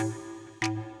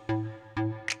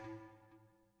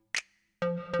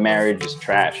marriage is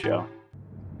trash, yo.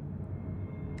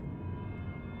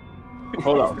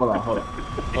 Hold on.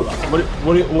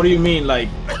 What do you mean, like?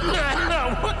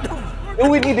 Do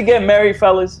we need to get married,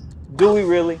 fellas? Do we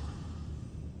really?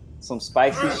 Some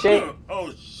spicy shit.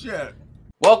 Oh shit.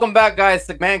 Welcome back, guys,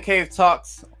 to Man Cave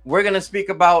Talks. We're gonna speak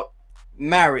about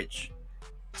marriage.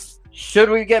 Should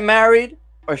we get married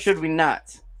or should we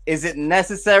not? Is it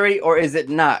necessary or is it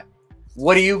not?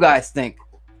 What do you guys think?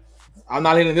 I'm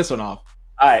not hitting this one off.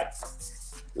 All right.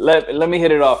 Let me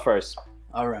hit it off first.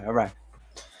 All right.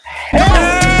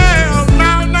 Hell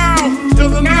no, to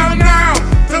the no,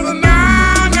 to the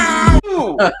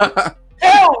no.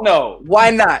 Hell no. Why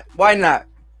not? Why not?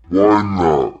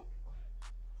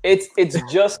 It's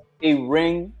just a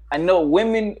ring. I know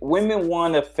women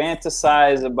want to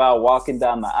fantasize about walking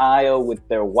down the aisle with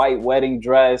their white wedding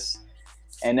dress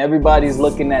and everybody's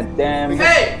looking at them.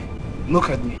 Hey, look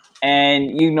at me.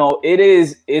 And you know,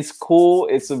 it's cool.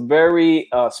 It's a very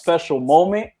special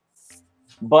moment.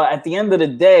 But at the end of the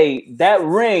day, that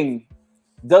ring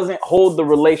doesn't hold the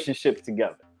relationship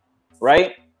together,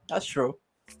 right? That's true.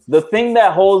 The thing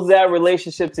that holds that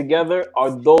relationship together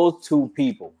are those two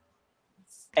people.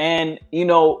 And you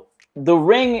know, the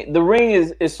ring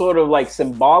is sort of like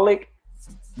symbolic.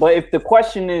 But if the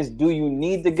question is, do you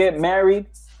need to get married?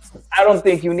 I don't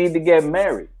think you need to get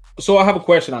married. So I have a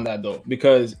question on that though,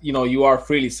 because you know you are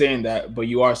freely saying that, but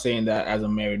you are saying that as a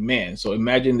married man. So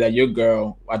imagine that your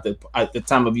girl at the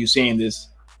time of you saying this,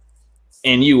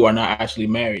 and you are not actually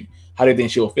married. How do you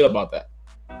think she'll feel about that?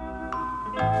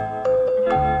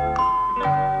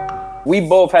 We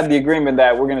both had the agreement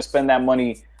that we're gonna spend that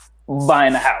money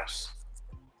buying a house.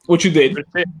 What you did?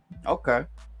 Okay.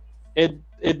 It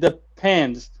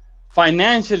depends.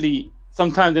 Financially,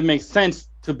 sometimes it makes sense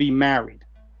to be married.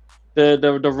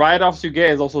 The write-offs you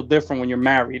get is also different when you're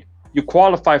married. You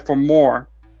qualify for more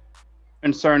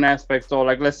in certain aspects. So,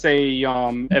 like, let's say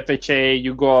FHA,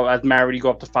 you go as married, you go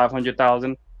up to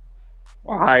 500,000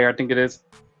 or higher, I think it is.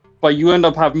 But you end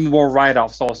up having more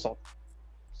write-offs also.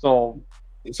 So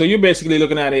you're basically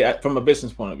looking at it from a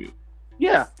business point of view.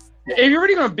 Yeah, if you're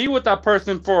already gonna be with that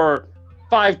person for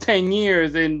 5-10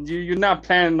 years and you're not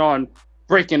planning on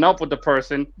breaking up with the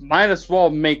person, might as well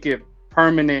make it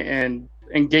permanent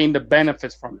and gain the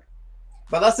benefits from it.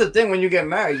 But that's the thing, when you get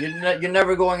married, you're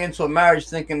never going into a marriage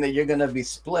thinking that you're gonna be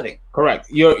splitting. Correct.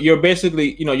 You're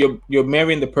basically, you know, you're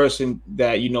marrying the person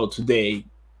that you know today,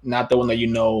 not the one that you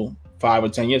know 5 or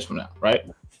 10 years from now, right?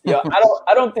 Yeah,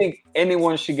 I don't think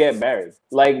anyone should get married.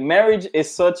 Like, marriage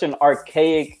is such an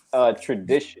archaic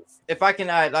tradition. If I can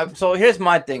add, so here's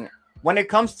my thing. When it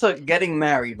comes to getting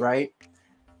married, right?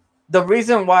 The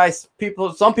reason why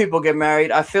some people get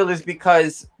married, I feel, is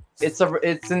because it's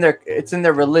in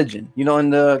their religion. You know, in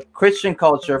the Christian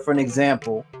culture, for an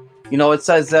example, you know, it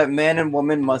says that man and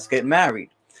woman must get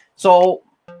married. So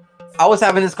I was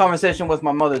having this conversation with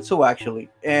my mother too, actually,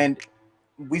 and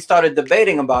we started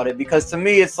debating about it, because to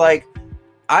me, it's like,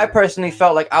 I personally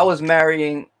felt like I was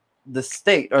marrying the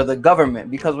state or the government,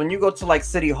 because when you go to like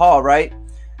City Hall, right,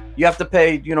 you have to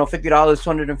pay, you know, $50,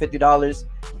 $250,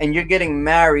 and you're getting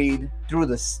married through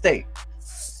the state.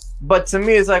 But to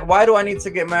me, it's like, why do I need to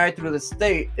get married through the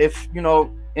state if, you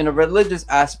know, in a religious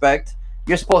aspect,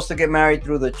 you're supposed to get married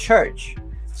through the church?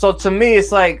 So to me,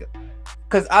 it's like,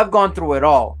 because I've gone through it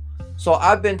all. So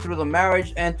I've been through the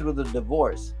marriage and through the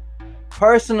divorce.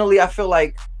 Personally, I feel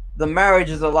like the marriage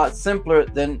is a lot simpler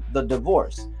than the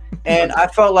divorce. And I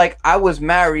felt like I was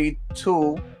married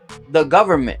to the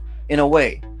government in a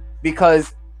way,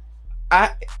 because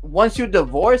once you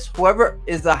divorce, whoever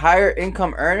is the higher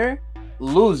income earner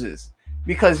loses,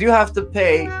 because you have to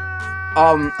pay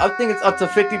I think it's up to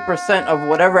 50% of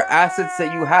whatever assets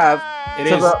that you have. It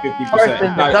is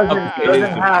 50%.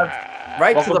 Doesn't have,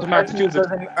 right? So the person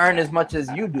doesn't earn as much as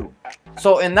you do.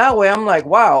 So in that way, I'm like,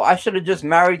 wow, I should have just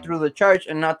married through the church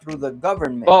and not through the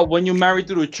government. But when you marry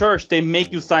through the church, they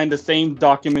make you sign the same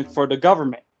document for the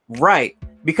government. Right,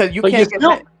 because you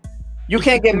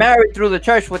can't get married through the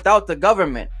church without the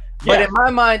government. But in my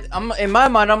mind,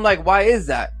 I'm like, why is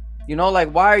that? You know,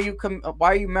 like, why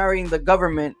are you marrying the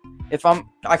government if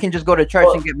I can just go to church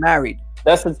and get married?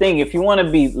 That's the thing. If you want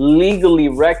to be legally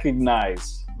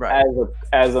recognized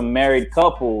as a married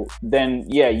couple, then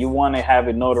yeah, you want to have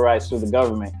it notarized through the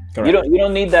government. Correct. You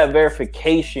don't need that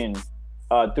verification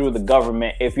through the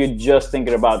government if you're just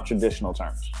thinking about traditional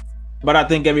terms. But I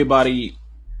think everybody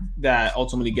that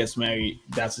ultimately gets married,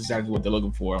 that's exactly what they're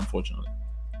looking for, unfortunately.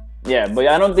 Yeah, but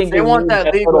I don't think they want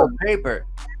that legal paper.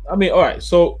 I mean, all right.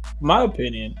 So my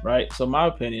opinion, right? So my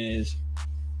opinion is,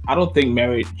 I don't think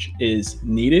marriage is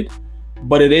needed,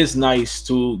 but it is nice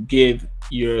to give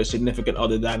your significant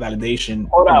other that validation.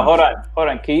 Hold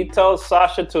on. Can you tell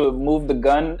Sasha to move the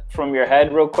gun from your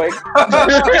head real quick?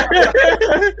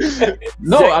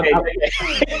 No,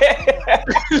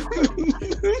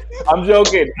 I'm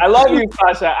joking. I love you,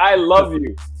 Sasha. I love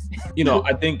you. you know,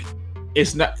 I think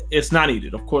it's not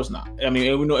needed. Of course not. I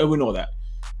mean, we know that,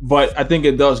 but I think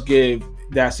it does give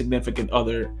that significant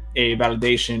other a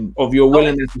validation of your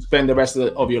willingness to spend the rest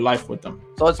of your life with them.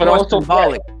 So it's But more also-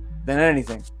 symbolic than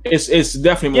anything. It's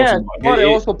definitely more Yeah, symbolic. but It-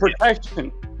 also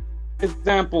protection.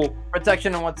 Example,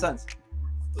 Protection in what sense?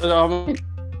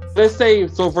 let's say,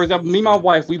 so for example, me and my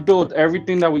wife, we built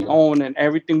everything that we own and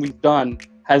everything we've done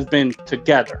has been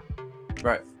together.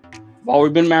 Right. While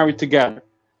we've been married together.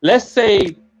 Let's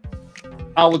say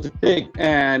I was a dick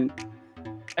and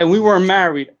we weren't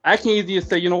married. I can easily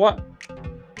say, you know what?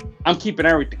 I'm keeping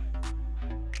everything.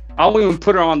 I won't even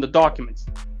put it on the documents.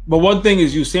 But one thing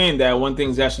is you saying that, one thing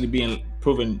is actually being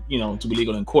proven, you know, to be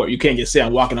legal in court. You can't just say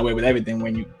I'm walking away with everything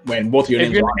when both of your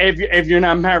names are on it. If you're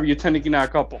not married, you're technically not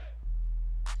a couple.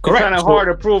 Correct. It's kind of So- hard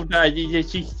to prove that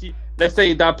she, let's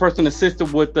say that person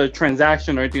assisted with the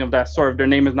transaction or anything of that sort if their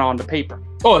name is not on the paper.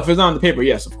 Oh, if it's not on the paper,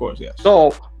 yes, of course, yes.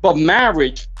 So, but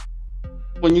marriage,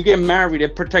 when you get married,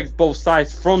 it protects both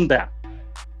sides from that.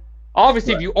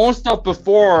 Obviously, if you own stuff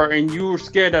before and you were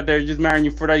scared that they're just marrying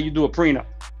you for that, you do a prenup.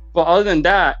 But other than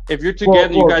that, if you're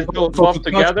together, you guys build so wealth to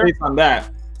touch together. base on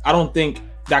that, I don't think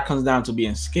that comes down to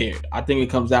being scared. I think it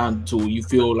comes down to you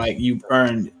feel like you've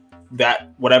earned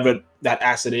that whatever that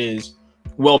asset is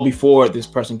well before this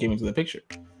person came into the picture.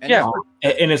 And Yeah.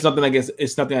 And it's nothing against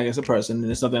a person, and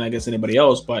it's nothing against anybody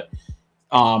else. But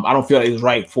I don't feel like it's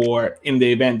right for, in the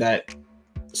event that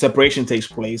separation takes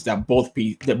place, that both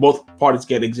parties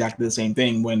get exactly the same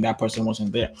thing when that person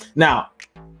wasn't there. Now,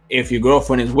 if your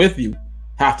girlfriend is with you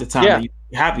half the time that you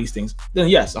have these things, then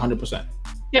yes, 100%.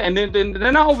 Yeah, and then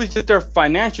they're not always just there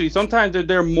financially. Sometimes they're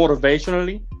there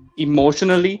motivationally,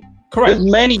 emotionally. Correct.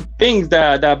 There's many things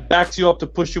that backs you up to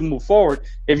push you move forward.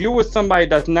 If you're with somebody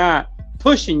that's not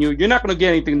pushing you, you're not going to get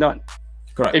anything done.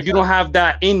 Correct. If you don't have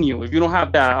that in you, if you don't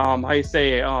have that, how you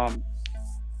say,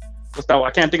 what's that?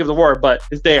 I can't think of the word, but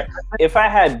it's there. If I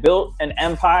had built an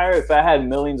empire, if I had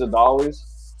millions of dollars,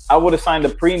 I would have signed a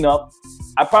prenup.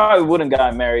 I probably wouldn't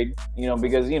got married, you know,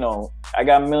 because, you know, I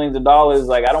got millions of dollars.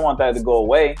 Like, I don't want that to go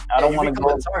away. I don't want to go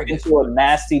into a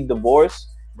nasty divorce.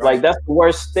 Right. Like, that's the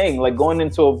worst thing. Like, going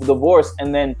into a divorce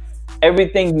and then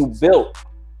everything you built,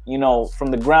 you know, from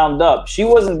the ground up. She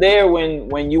wasn't there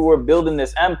when you were building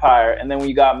this empire, and then when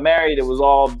you got married, it was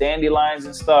all dandelions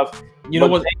and stuff. You know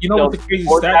But what? then, You know what the crazy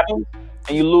divorce stat? happens,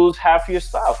 and you lose half your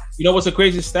stuff. You know what's a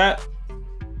crazy stat?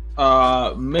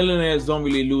 Millionaires don't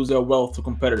really lose their wealth to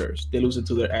competitors. They lose it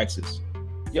to their exes.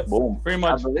 Yep. Boom. Pretty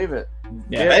I much. believe it.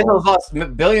 Yeah. Bezos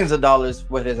lost billions of dollars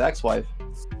with his ex-wife.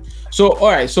 So, all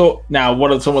right. So now,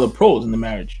 what are some of the pros in the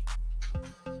marriage?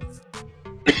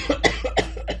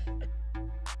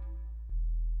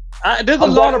 There's a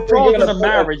I'm lot of definitely pros in gonna a put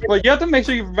marriage, but you have to make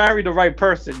sure you marry the right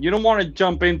person. You don't want to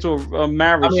jump into a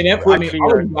marriage. quickly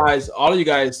or- all of you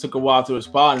guys took a while to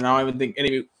respond, and I don't even think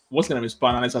any was going to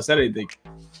respond unless I said anything.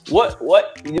 What?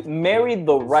 You married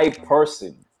the right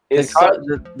person. It's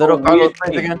The little a Carlos weird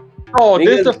phrase thing. again. Oh, this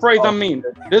is the Because- phrase I mean.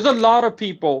 There's a lot of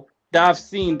people that I've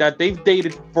seen that they've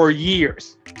dated for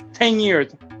years, 10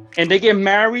 years, and they get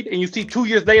married, and you see 2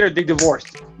 years later they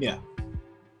divorced. Yeah.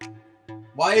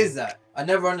 Why is that? I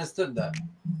never understood that.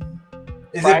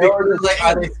 Is it Priorities. because, like,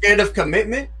 are they scared of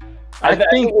commitment? I I think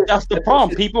think that's the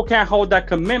problem. People can't hold that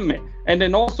commitment. And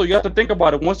then also you have to think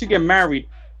about it. Once you get married,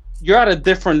 you're at a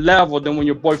different level than when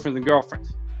you're boyfriends and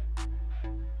girlfriends.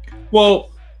 Well,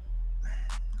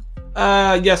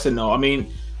 yes and no. I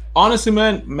mean, honestly,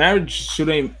 man, marriage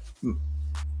shouldn't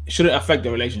affect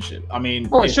the relationship. I mean,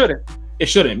 Oh, it shouldn't. It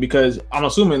shouldn't, because I'm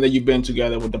assuming that you've been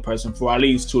together with the person for at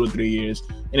least 2 to 3 years,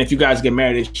 and if you guys get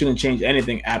married, it shouldn't change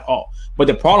anything at all. But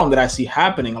the problem that I see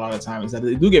happening a lot of the time is that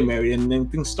they do get married, and then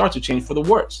things start to change for the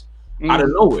worse out of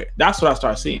nowhere. That's what I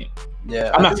start seeing. Yeah.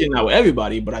 I'm not seeing that with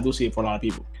everybody, but I do see it for a lot of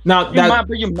people. Now,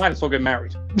 You might as well get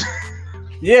married.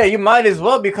 Yeah, you might as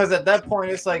well, because at that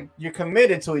point it's like you're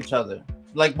committed to each other.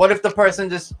 Like, what if the person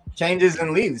just changes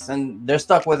and leaves and they're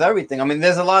stuck with everything? I mean,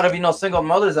 there's a lot of, single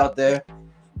mothers out there.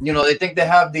 They think they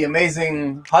have the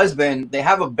amazing husband, they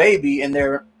have a baby, and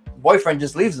their boyfriend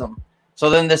just leaves them. So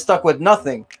then they're stuck with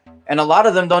nothing. And a lot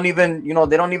of them don't even,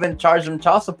 they don't even charge them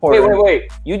child support.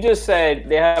 Wait. You just said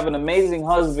they have an amazing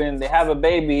husband, they have a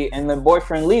baby, and the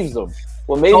boyfriend leaves them.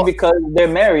 Well, maybe So- because they're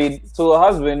married to a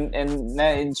husband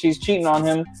and she's cheating on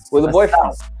him with a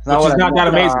boyfriend. That's not Which what is I not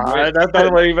that meant. amazing, right? That's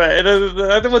not what he meant.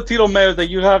 I think what Tito meant is that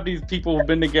you have these people who've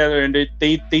been together and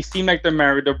they seem like they're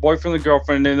married, they're boyfriend and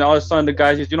girlfriend, and then all of a sudden the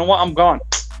guy says, you know what, I'm gone,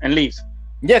 and leaves.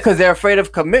 Yeah, because they're afraid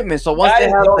of commitment. So once Guys they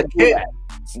have don't the do kid,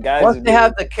 that. Guys once do they that.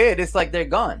 have the kid, it's like they're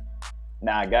gone.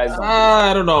 Nah, guys don't.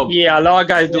 I don't know. Yeah, a lot of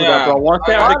guys do that, bro. Once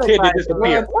they A have lot the of kid, they guys do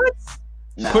disappear. that. What?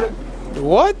 Nah. Put it-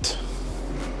 What?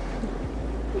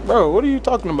 Bro, what are you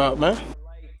talking about, man?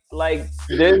 Like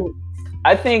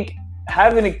I think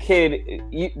having a kid,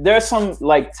 there's some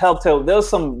like there's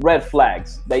some red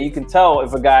flags that you can tell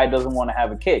if a guy doesn't want to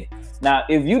have a kid. Now,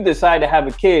 if you decide to have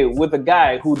a kid with a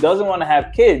guy who doesn't want to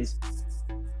have kids,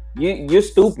 you're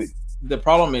stupid. The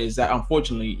problem is that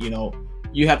unfortunately, you know,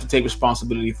 you have to take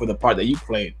responsibility for the part that you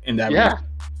played in that. Yeah. relationship.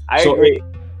 I So- agree.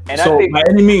 And So I think by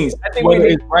any means, I think we whether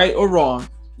need- it's right or wrong,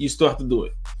 you still have to do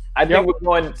it. we're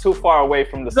going too far away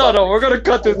from the No, subject. no, we're gonna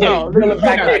cut this Yeah, out. reel it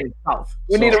back in.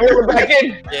 We need to reel it back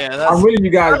in. Yeah, I'm that's reeling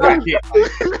you guys back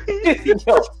in.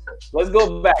 Yo, let's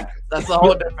go back. that's a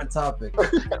whole different topic.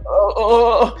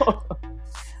 All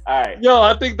right. Yo,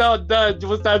 I think that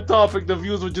was that topic. The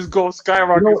views would just go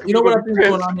skyrocket. You know what I think is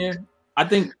going on here? I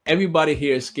think everybody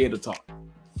here is scared to talk.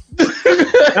 That's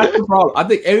the problem.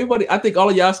 I think all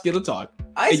of y'all scared to talk.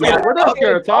 I Yeah, said, We're not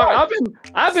scared to talk.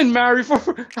 I've been married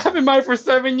for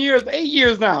 7 years, 8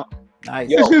 years now. nice.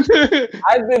 Yo,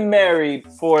 I've been married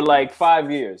for like 5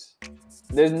 years.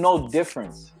 There's no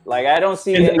difference. Like I don't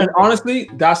see any, And honestly,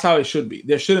 that's how it should be.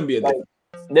 There shouldn't be a difference.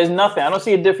 there's nothing. I don't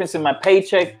see a difference in my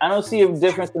paycheck. I don't see a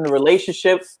difference in the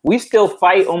relationship. We still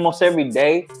fight almost every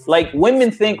day. Like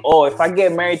women think, oh, if I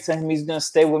get married to him, he's gonna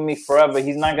stay with me forever.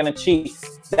 He's not gonna cheat.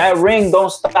 That ring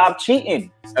don't stop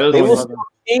cheating. They will still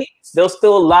cheat. They'll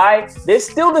still lie. They're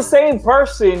still the same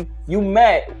person you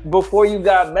met before you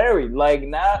got married. Like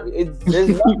now, there's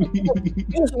nothing. You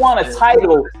just want a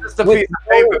title Just a with piece of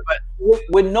paper, but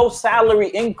with no salary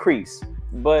increase.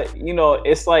 But you know,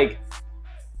 it's like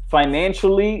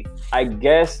financially, I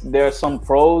guess there are some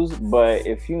pros, but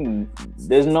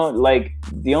there's no like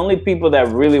the only people that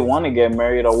really want to get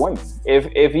married are women.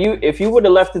 If you would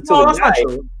have left it to No, the that's guy, not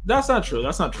true. That's not true.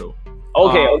 That's not true.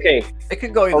 okay, it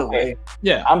could go either Okay. way.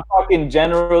 Yeah. I'm talking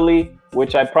generally,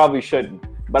 which I probably shouldn't.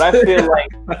 But I feel like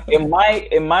in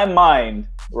my mind,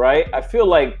 right? I feel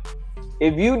like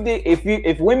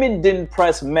if women didn't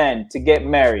press men to get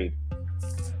married,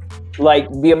 like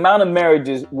the amount of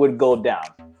marriages would go down.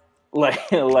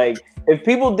 Like if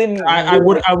people didn't, I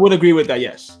would agree with that.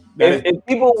 Yes. if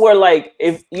people were like,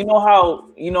 if you know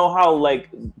how like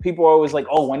people are always like,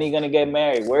 oh, when are you gonna get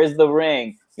married? Where's the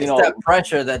ring? You It's know, that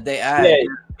pressure that they add. yeah,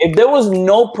 if there was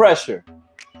no pressure,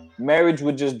 marriage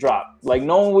would just drop. Like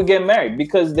no one would get married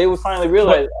because they would finally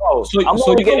realize, I'm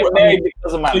only getting married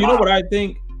because of my So you mom. know what I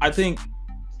think? I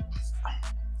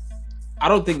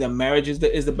don't think that marriage is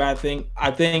the bad thing.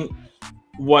 I think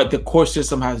what the court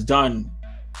system has done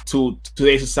to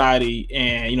today's society,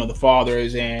 and you know the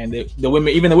fathers and the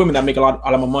women, even the women that make a lot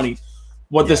of money,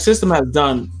 what the system has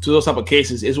done to those type of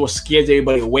cases is what scares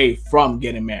everybody away from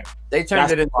getting married. They turned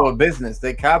That's it into a business.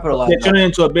 They capitalized. They on turn it. it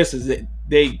into a business.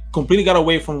 They completely got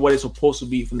away from what it's supposed to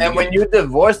be from the And when beginning. you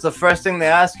divorce, the first thing they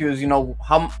ask you is, you know,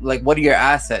 what are your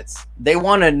assets? They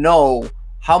want to know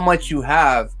how much you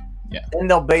have. Yeah. Then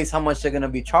they'll base how much they're gonna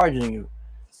be charging you.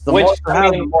 The Which, more you I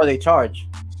have, mean- the more they charge.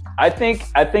 I think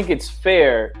it's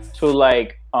fair to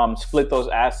like split those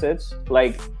assets.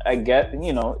 Like I get,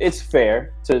 you know, it's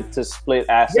fair to split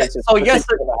assets. So especially yes,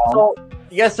 for the home. so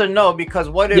yes or no? Because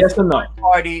what if Yes or no? one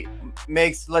party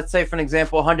makes, let's say for an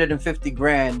example, 150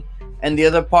 grand, and the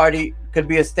other party could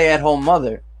be a stay-at-home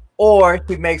mother, or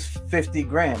he makes 50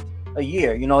 grand a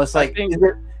year? You know, it's like, think-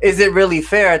 is it really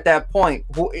fair at that point?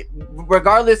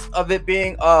 Regardless of it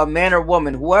being a man or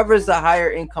woman, whoever's the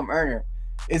higher income earner,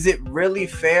 is it really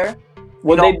fair?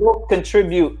 Well, You know- they both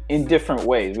contribute in different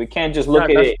ways. We can't just look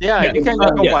at it. Yeah, you can't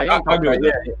just go by I income. agree with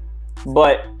that.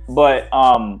 But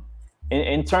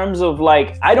in terms of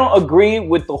like, I don't agree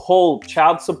with the whole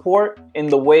child support in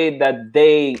the way that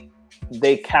they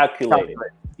calculate it.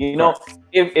 You know,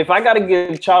 if I gotta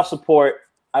give child support,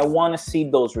 I want to see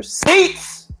those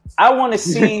receipts. I want to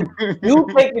see you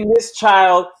taking this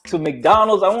child to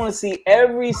McDonald's. I want to see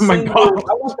every single.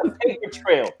 I want the paper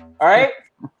trail. All right,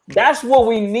 that's what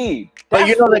we need. But you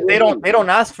That's know, what like we they need. don't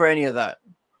ask for any of that.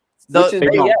 Which is-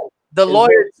 The yeah.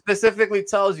 lawyer specifically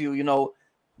tells you, you know,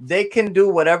 they can do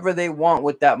whatever they want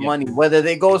with that money, whether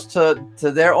they goes to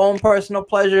their own personal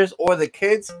pleasures or the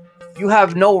kids. You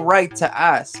have no right to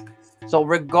ask. So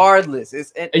regardless,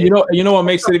 and you know what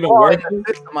makes it even worse.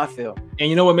 System, I feel. And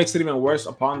you know what makes it even worse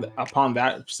upon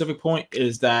that specific point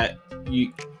is that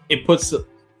it puts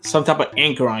some type of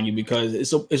anchor on you because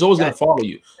it's always going to follow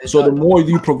you. So the more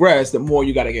you progress, the more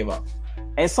you got to give up.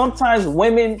 And sometimes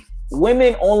women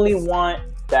only want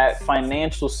that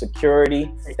financial security.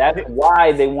 That's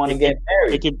why they want to get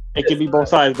married. It can be both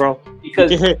sides, bro.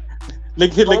 Because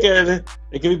look at it.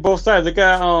 It can be both sides. Look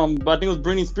at I think it was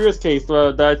Britney Spears' case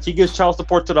that she gives child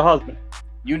support to the husband.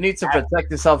 You need to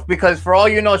protect yourself because for all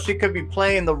you know, she could be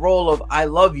playing the role of "I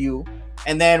love you,"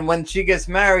 and then when she gets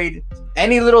married,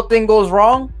 any little thing goes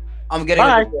wrong, I'm getting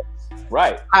a divorce.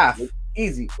 Right. Half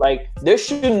easy. Like there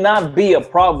should not be a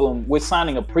problem with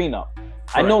signing a prenup.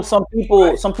 I know some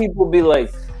people be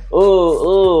like,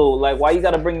 oh, like why you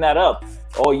gotta bring that up?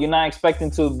 Oh, you're not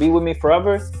expecting to be with me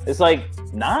forever? It's like,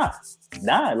 nah,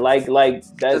 like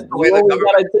that. You always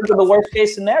gotta think of the worst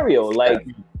case scenario. Like,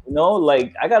 you know,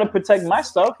 like I gotta protect my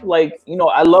stuff. Like, you know,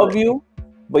 I love you,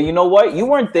 but you know what? You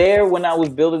weren't there when I was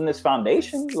building this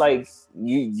foundation. Like,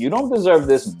 you don't deserve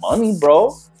this money,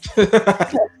 bro.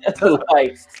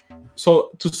 Like,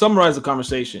 so to summarize the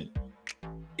conversation,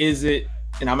 is it?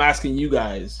 And I'm asking you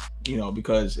guys, you know,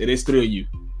 because it is 3 of you,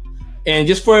 and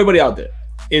just for everybody out there,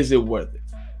 is it worth it?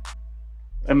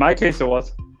 In my case, it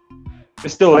was. It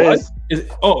still is.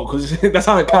 Because that's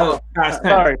how it kind of past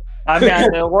tense. Sorry, I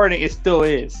mean the wording. It still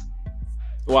is.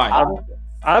 Why?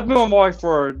 I've been with my wife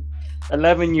for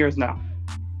 11 years now,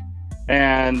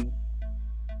 and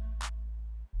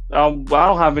I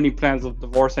don't have any plans of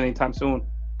divorce anytime soon.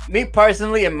 Me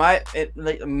personally, in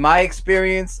my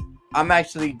experience, I'm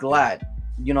actually glad,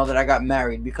 you know, that I got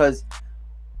married because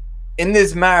in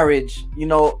this marriage, you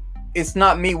know, it's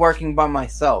not me working by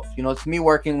myself. You know, it's me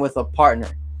working with a partner.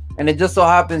 And it just so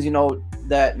happens, you know,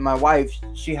 that my wife,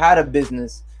 she had a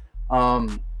business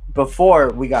before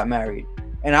we got married.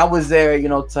 And I was there, you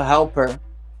know, to help her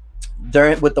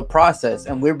with the process.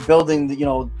 And we're building, you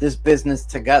know, this business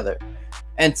together.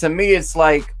 And to me, it's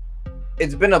like,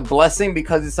 it's been a blessing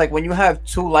because it's like when you have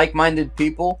two like-minded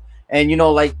people and, you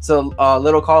know, like to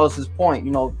Little Carlos's point,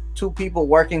 you know, two people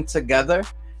working together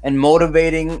and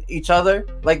motivating each other,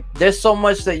 like there's so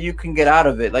much that you can get out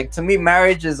of it. Like to me,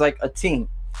 marriage is like a team.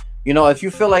 You know, if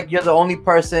you feel like you're the only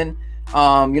person,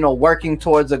 you know, working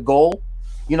towards a goal,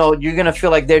 you know, you're going to feel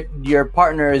like your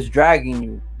partner is dragging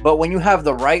you. But when you have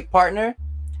the right partner,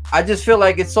 I just feel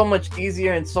like it's so much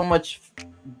easier and so much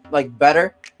like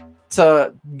better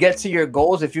to get to your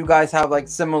goals if you guys have like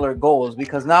similar goals,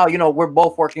 because now, you know, we're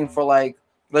both working for like,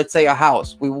 let's say a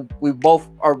house. We both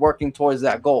are working towards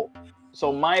that goal.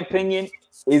 So my opinion,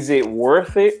 is it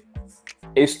worth it?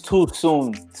 It's too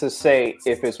soon to say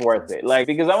if it's worth it. Like,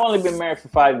 because I've only been married for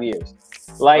 5 years.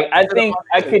 Like, I think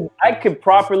I could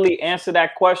properly answer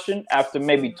that question after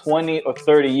maybe 20 or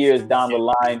 30 years down the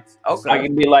line. Okay. I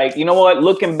can be like, you know what?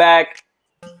 Looking back,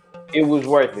 it was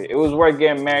worth it. It was worth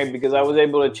getting married because I was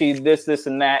able to achieve this,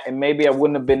 and that, and maybe I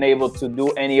wouldn't have been able to do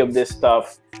any of this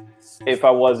stuff if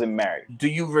I wasn't married. Do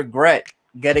you regret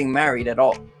getting married at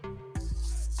all?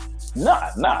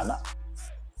 Nah.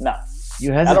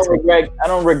 You hesitate. I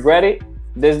don't regret it.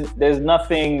 There's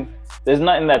nothing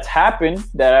that's happened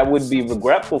that I would be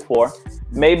regretful for.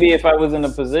 Maybe if I was in a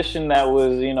position that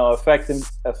was, you know,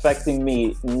 affecting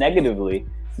me negatively,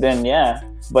 then yeah.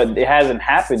 But it hasn't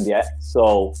happened yet.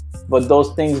 So, but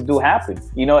those things do happen.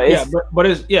 You know, but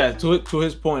it's to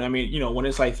his point. I mean, you know, when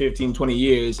it's like 15, 20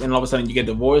 years and all of a sudden you get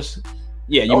divorced,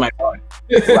 yeah, you might.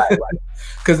 Right.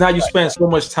 Because now you spend so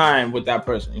much time with that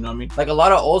person. You know what I mean? Like a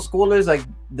lot of old schoolers, like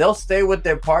they'll stay with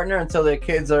their partner until their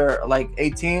kids are like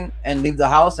 18 and leave the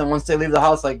house. And once they leave the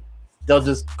house, like they'll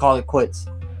just call it quits.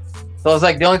 So it's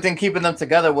like the only thing keeping them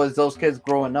together was those kids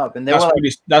growing up, and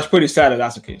that's pretty sad if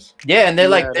that's the case. Yeah, and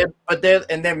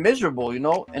they're miserable, you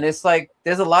know. And it's like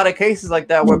there's a lot of cases like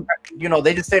that where, you know,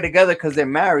 they just stay together because they're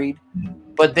married,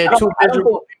 but they're two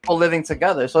miserable people living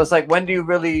together. So it's like,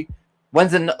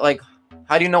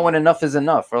 how do you know when enough is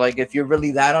enough? Or like if you're really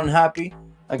that unhappy,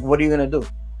 like what are you gonna do?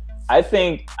 I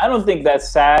don't think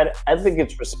that's sad. I think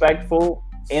it's respectful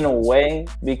in a way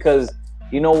because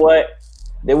you know what?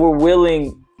 They were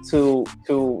willing to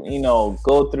you know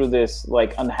go through this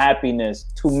like unhappiness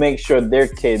to make sure their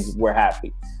kids were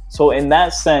happy. So in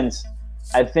that sense,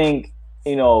 I think,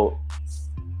 you know,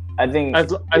 as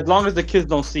long as the kids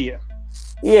don't see it.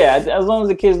 Yeah, as long as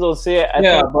the kids don't see it, I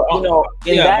think, but, you know,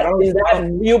 in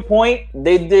that viewpoint,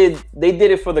 they did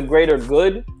it for the greater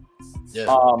good.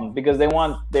 Yeah. Because they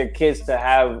want their kids to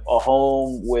have a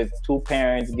home with two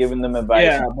parents giving them advice.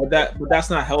 Yeah, but that's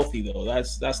not healthy though.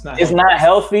 That's not. It's not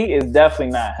healthy. It's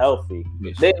definitely not healthy.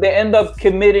 They end up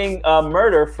committing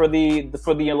murder for the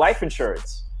life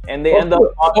insurance, and they end up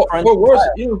or worse,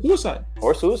 suicide.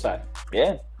 Or suicide.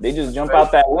 Yeah, they just jump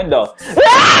out that window.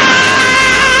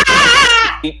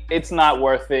 It's not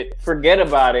worth it. Forget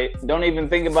about it. Don't even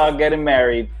think about getting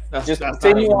married. Just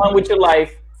continue on with your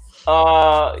life.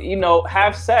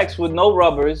 Have sex with no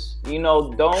rubbers.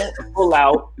 Don't pull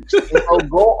out.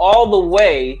 Go all the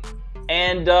way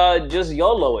and just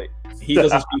YOLO it. He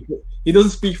doesn't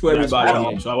speak for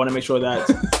everybody, so I want to make sure that.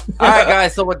 All right,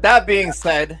 guys. So with that being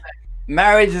said,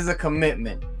 marriage is a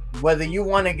commitment. Whether you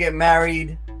want to get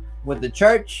married with the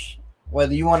church,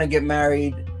 whether you want to get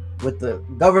married with the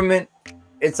government,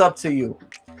 it's up to you.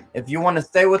 If you want to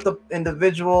stay with the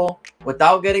individual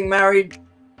without getting married,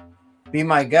 be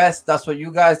my guest. That's what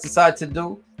you guys decide to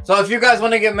do. So if you guys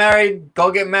want to get married,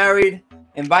 go get married.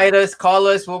 Invite us, call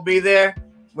us. We'll be there.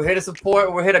 We're here to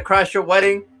support. We're here to crash your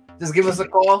wedding. Just give us a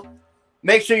call.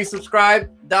 Make sure you subscribe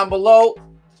down below.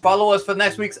 Follow us for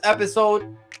next week's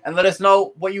episode. And let us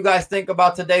know what you guys think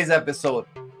about today's episode.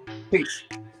 Peace.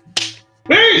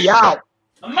 Peace. Yeah.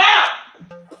 I'm out.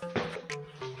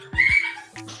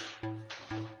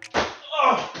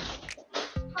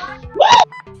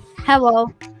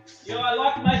 Hello. Yo, I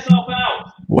locked myself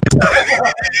out.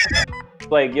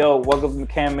 Like, yo, welcome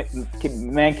to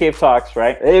Man Cave Talks,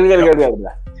 right? Hey, we gotta go.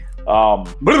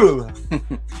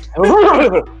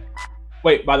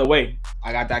 Wait, by the way,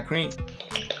 I got that cream.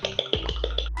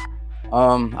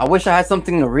 I wish I had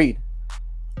something to read.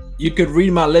 You could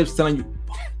read my lips telling you.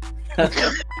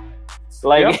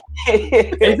 Like,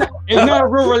 it's not a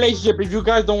real relationship if you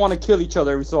guys don't want to kill each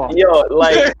other every so often. yo,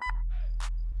 like,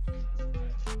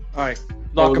 All right,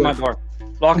 locking my door.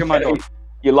 Locking my door.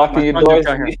 you locking your My doors.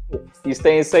 friend You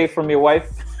staying safe from your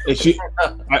wife. Is she?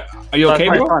 Are you okay, That's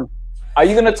my bro? son. Are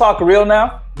you gonna talk real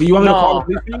now? Do you want me to No. call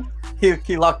the police?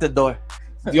 He locked the door.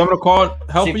 Do you want me to call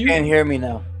help She for you? can't hear me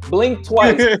now. Blink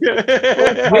twice.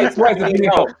 Blink twice if you need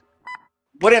help.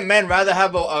 Wouldn't men rather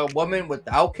have a woman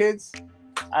without kids?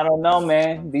 I don't know,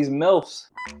 man. These MILFs.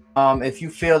 If you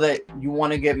feel that you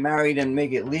want to get married and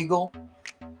make it legal,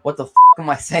 what the am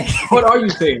I saying? What are you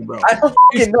saying, bro? I don't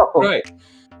fucking know. Right.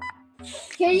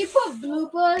 Can you put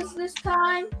bloopers this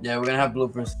time? Yeah, we're gonna have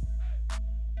bloopers.